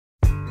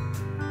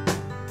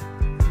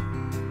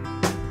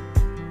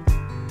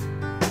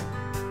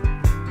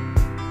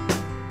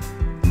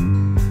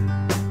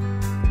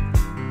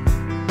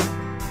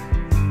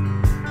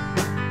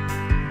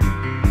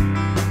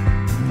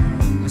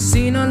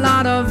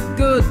lot of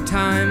good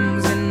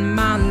times in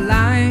my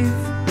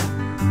life,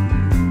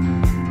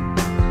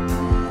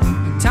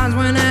 times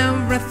when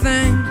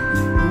everything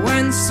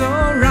went so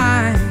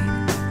right.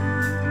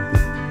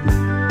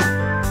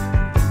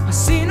 I've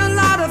seen a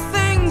lot of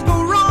things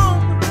go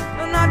wrong,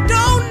 and I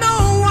don't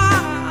know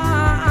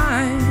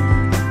why.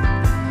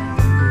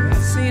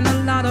 I've seen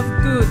a lot of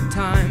good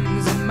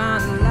times in my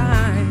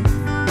life.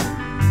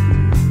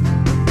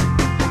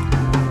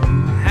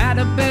 I had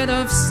a bit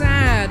of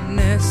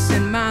sadness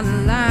in my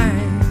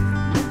life.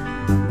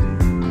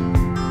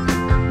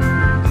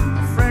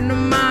 A friend of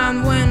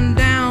mine went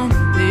down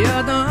the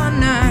other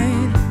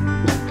night.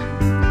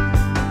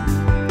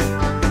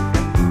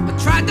 I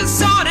tried to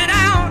sort it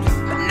out,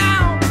 but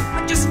now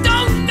I just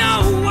don't know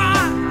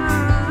why.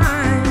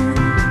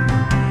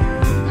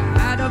 I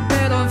had a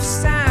bit of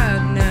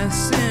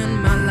sadness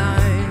in my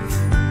life.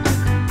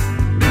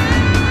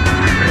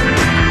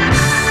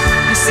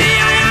 You see,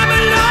 I am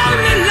a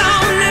lonely,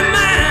 lonely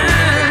man.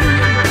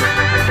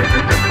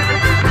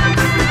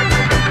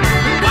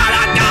 What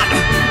I got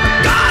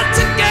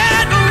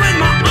together with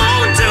my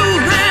own two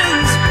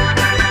hands,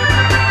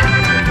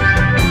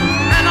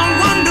 and I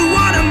wonder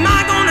what am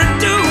I gonna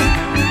do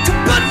to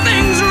put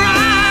things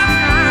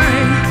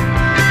right.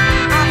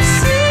 I've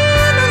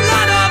seen a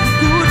lot of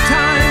good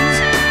times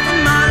in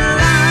my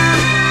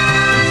life.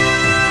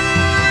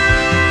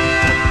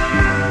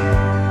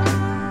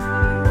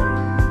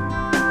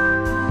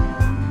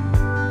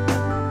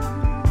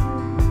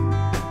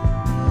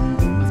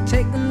 I've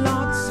taken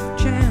lots of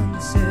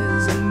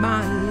chances in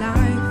my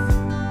life.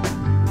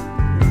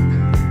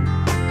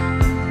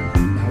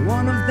 Now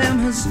one of them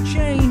has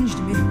changed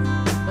me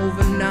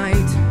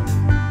overnight.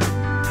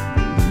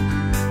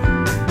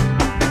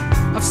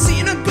 I've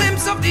seen a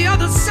glimpse of the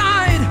other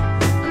side,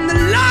 and the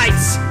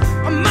lights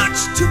are much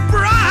too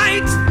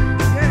bright.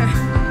 Yeah,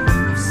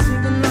 I've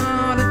seen a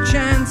lot of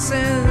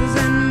chances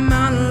in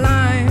my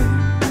life.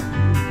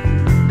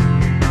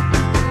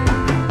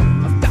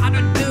 I've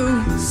gotta do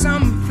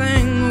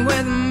something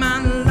with my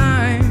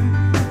life.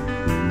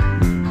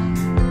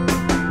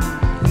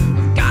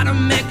 I've gotta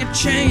make a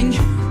change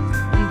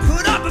and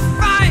put up a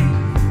fight.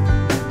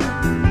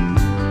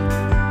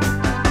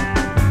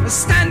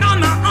 Stand on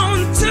my own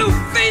 2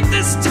 feet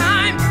this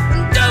time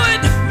and do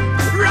it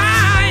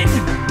right.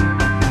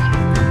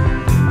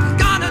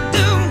 Gotta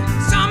do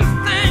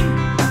something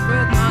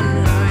with my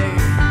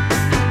life.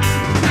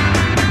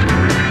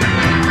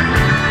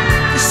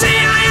 You see,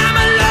 I am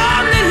a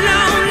lonely,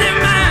 lonely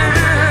man.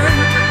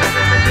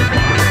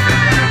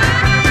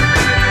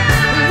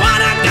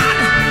 What I got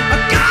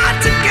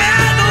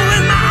together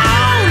with my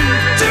own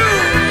 2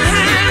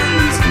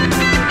 hands,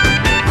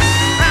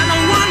 and I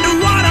wonder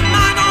what am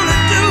I gonna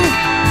do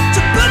to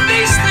put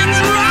these things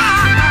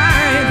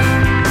right.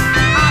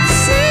 I've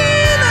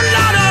seen a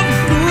lot of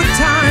good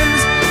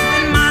times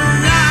in my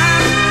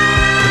life.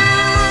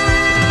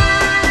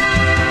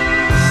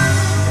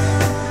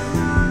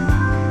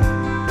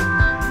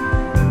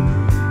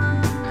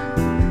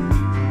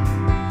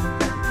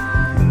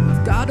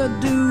 I've gotta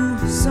do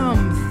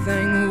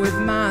something with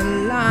my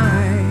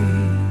life.